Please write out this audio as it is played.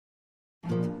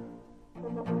The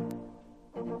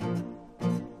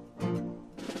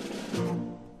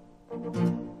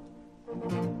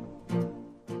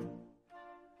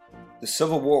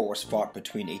Civil War was fought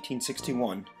between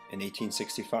 1861 and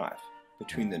 1865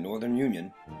 between the Northern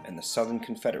Union and the Southern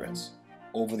Confederates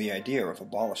over the idea of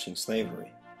abolishing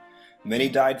slavery. Many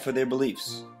died for their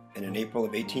beliefs, and in April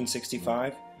of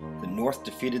 1865, the North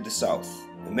defeated the South,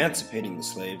 emancipating the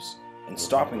slaves and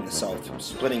stopping the South from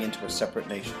splitting into a separate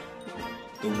nation.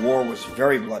 The war was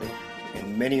very bloody,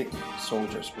 and many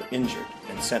soldiers were injured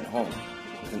and sent home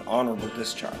with an honorable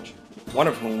discharge, one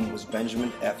of whom was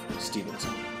Benjamin F.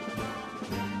 Stevenson.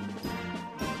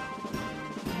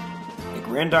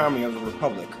 The Grand Army of the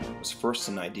Republic was first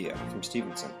an idea from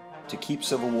Stevenson to keep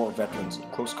Civil War veterans in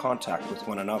close contact with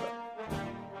one another.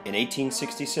 In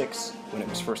 1866, when it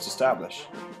was first established,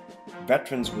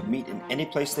 veterans would meet in any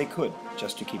place they could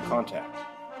just to keep contact.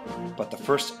 But the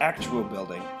first actual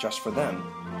building just for them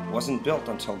wasn't built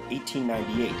until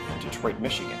 1898 in Detroit,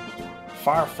 Michigan,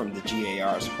 far from the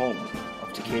GAR's home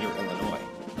of Decatur, Illinois.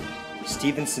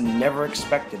 Stevenson never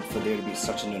expected for there to be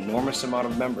such an enormous amount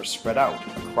of members spread out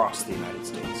across the United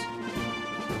States.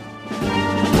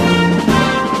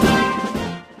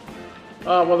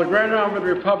 Well, the Grand Army of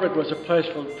the Republic was a place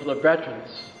for the veterans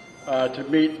to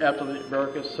meet after the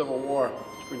American Civil War,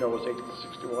 which we know was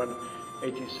 1861,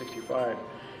 1865.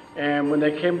 And when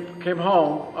they came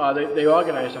home, they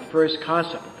organized the first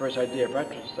concept, the first idea of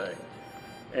Veterans Day.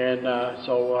 And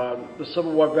so the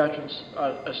Civil War veterans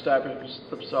established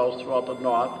themselves throughout the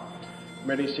North,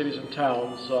 many cities and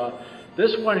towns.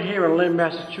 This one here in Lynn,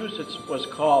 Massachusetts was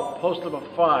called Post Number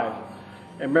 5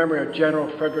 in memory of General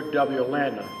Frederick W.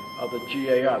 Lander of the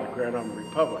GAR, the Grand Army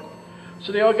Republic.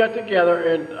 So they all got together,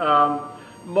 and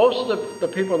most of the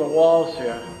people on the walls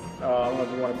here, I don't know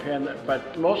if you want to pan that,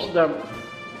 but most of them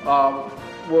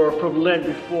were from Lynn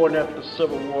before and after the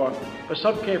Civil War, but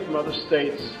some came from other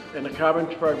states, and the common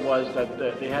thread was that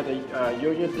they had a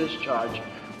Union discharge,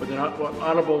 with an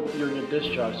honorable Union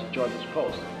discharge to join this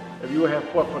post. If you had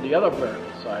fought for the other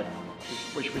American side,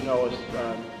 which we know as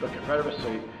the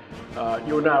Confederacy,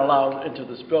 you were not allowed into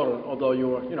this building, although you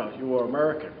were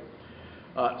American.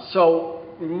 So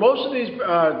most of these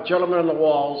gentlemen on the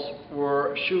walls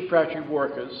were shoe factory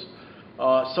workers.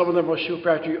 Some of them were shoe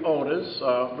factory owners.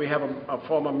 We have a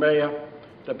former mayor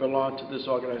that belonged to this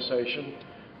organization,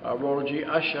 Roland G.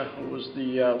 Usher, who was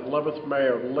the 11th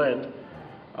mayor of Lynn.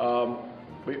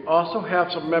 We also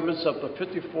have some members of the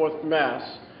 54th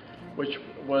Mass, which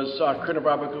was Colonel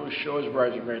Robert Gould Shaw's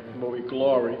regiment, the movie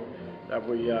Glory, that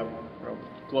we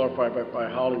glorified by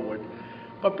Hollywood.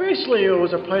 But basically, it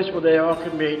was a place where they all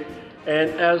could meet,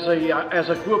 and as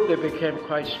a group, they became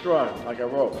quite strong, like a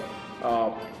rope.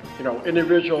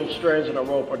 Individual strands in a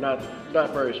rope are not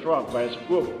very strong, but as a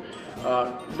group,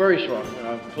 very strong,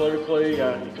 politically,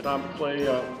 economically,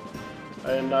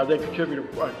 and they contributed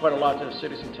quite a lot to the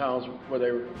cities and towns where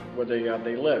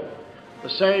they live. The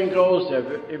saying goes that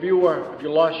if you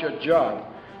lost your job,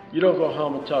 you don't go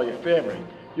home and tell your family.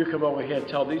 You come over here and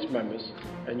tell these members,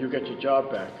 and you get your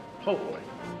job back, hopefully.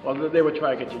 Well, they would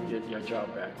try to get your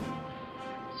job back.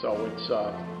 So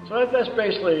that's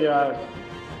basically a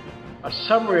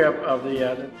summary of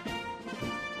the.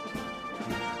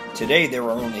 Today there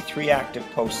are only 3 active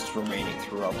posts remaining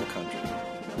throughout the country.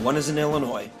 One is in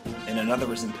Illinois, and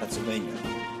another is in Pennsylvania,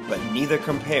 but neither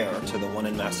compare to the one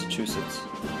in Massachusetts.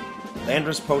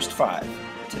 Lander's Post 5,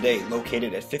 today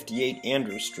located at 58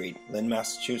 Andrews Street, Lynn,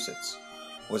 Massachusetts,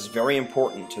 was very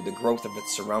important to the growth of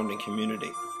its surrounding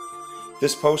community.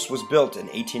 This post was built in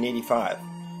 1885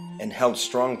 and held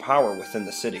strong power within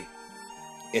the city.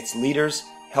 Its leaders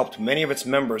helped many of its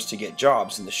members to get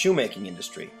jobs in the shoemaking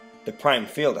industry, the prime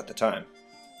field at the time.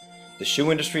 The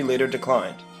shoe industry later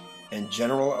declined, and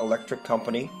General Electric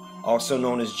Company, also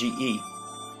known as GE,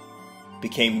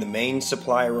 became the main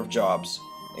supplier of jobs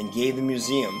and gave the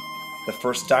museum the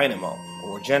first dynamo,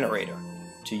 or generator,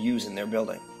 to use in their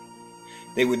building.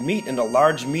 They would meet in a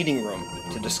large meeting room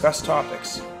to discuss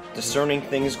topics discerning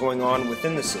things going on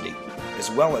within the city, as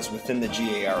well as within the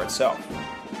GAR itself.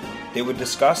 They would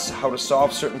discuss how to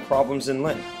solve certain problems in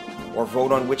Lynn, or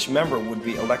vote on which member would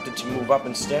be elected to move up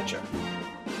in stature,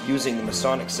 using the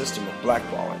Masonic system of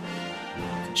blackballing.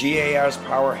 The GAR's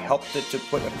power helped it to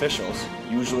put officials,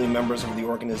 usually members of the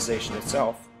organization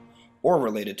itself, or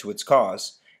related to its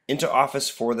cause, into office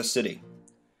for the city.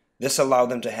 This allowed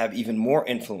them to have even more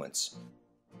influence.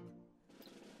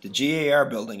 The GAR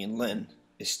building in Lynn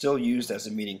is still used as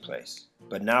a meeting place,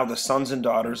 but now the sons and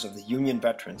daughters of the Union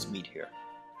veterans meet here.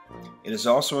 It is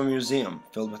also a museum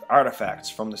filled with artifacts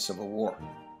from the Civil War.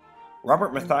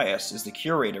 Robert Matthias is the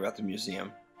curator at the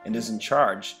museum and is in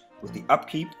charge with the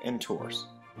upkeep and tours.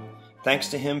 Thanks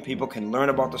to him, people can learn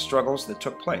about the struggles that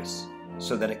took place,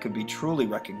 so that it could be truly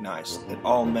recognized that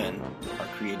all men are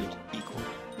created equal.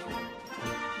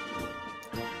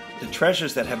 The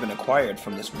treasures that have been acquired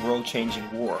from this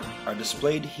world-changing war are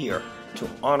displayed here to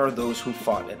honor those who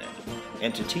fought in it,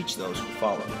 and to teach those who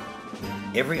follow.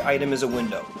 Every item is a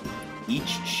window, each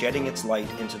shedding its light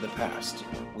into the past,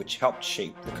 which helped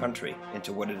shape the country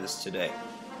into what it is today.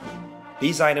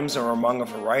 These items are among a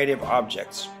variety of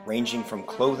objects ranging from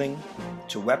clothing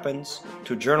to weapons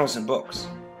to journals and books,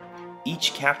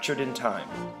 each captured in time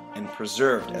and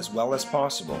preserved as well as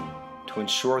possible to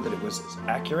ensure that it was as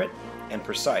accurate and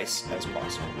precise as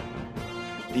possible.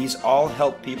 These all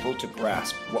help people to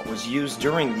grasp what was used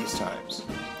during these times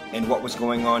and what was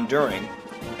going on during,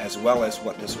 as well as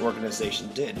what this organization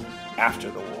did after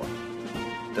the war.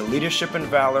 The leadership and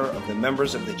valor of the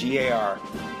members of the GAR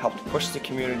helped push the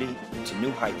community to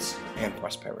new heights and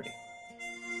prosperity.